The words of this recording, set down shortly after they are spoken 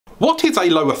What is a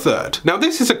lower third? Now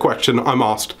this is a question I'm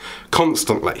asked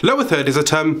constantly. Lower third is a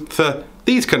term for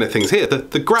these kind of things here, the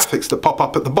graphics that pop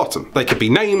up at the bottom. They could be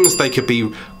names, they could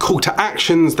be call to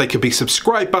actions, they could be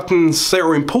subscribe buttons. They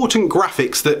are important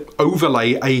graphics that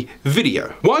overlay a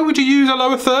video. Why would you use a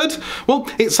lower third? Well,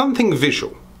 it's something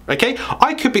visual. Okay,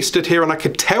 I could be stood here and I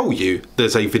could tell you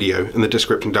there's a video in the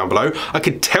description down below. I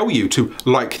could tell you to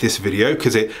like this video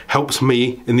because it helps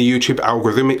me in the YouTube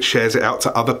algorithm. It shares it out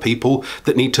to other people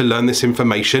that need to learn this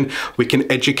information. We can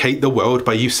educate the world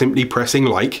by you simply pressing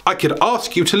like. I could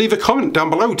ask you to leave a comment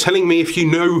down below telling me if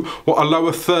you know what a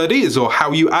lower third is or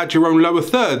how you add your own lower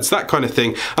thirds, that kind of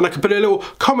thing. And I could put a little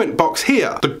comment box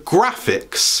here. The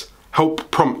graphics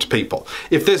help prompt people.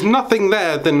 If there's nothing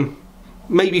there, then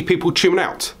maybe people tune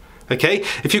out. Okay,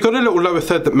 if you've got a little lower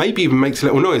third that maybe even makes a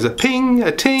little noise, a ping, a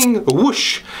ting, a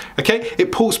whoosh, okay,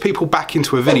 it pulls people back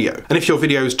into a video. And if your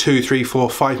video is 2, 3, 4,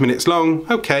 5 minutes long,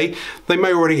 okay, they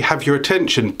may already have your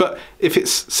attention, but if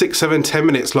it's 6, 7, 10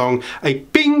 minutes long, a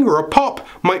bing or a pop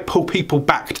might pull people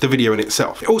back to the video in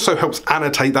itself. It also helps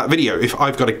annotate that video. If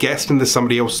I've got a guest and there's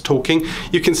somebody else talking,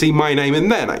 you can see my name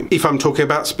and their name. If I'm talking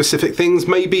about specific things,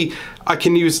 maybe I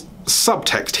can use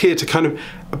subtext here to kind of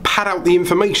pad out the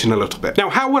information a little bit. Now,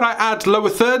 how would I add lower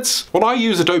thirds? Well, I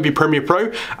use Adobe Premiere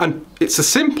Pro, and it's as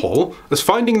simple as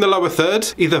finding the lower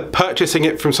third, either purchasing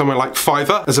it from somewhere like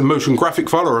Fiverr as a motion graphic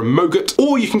file or a MOGUT,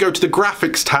 or you can go to the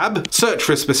graphics tab, search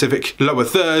for a specific lower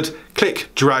third, click,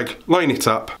 drag, line it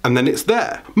up, and then it's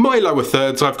there. My lower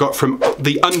thirds I've got from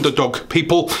the Underdog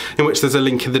people, in which there's a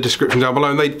link in the description down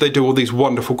below, and they do all these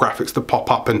wonderful graphics that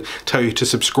pop up and tell you to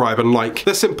subscribe and like.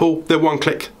 They're simple, they're one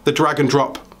click, the drag and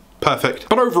drop, perfect.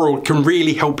 But overall, it can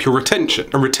really help your retention.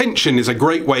 And retention is a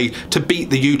great way to beat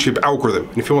the YouTube algorithm.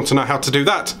 And if you want to know how to do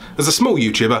that, as a small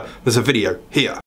YouTuber, there's a video here.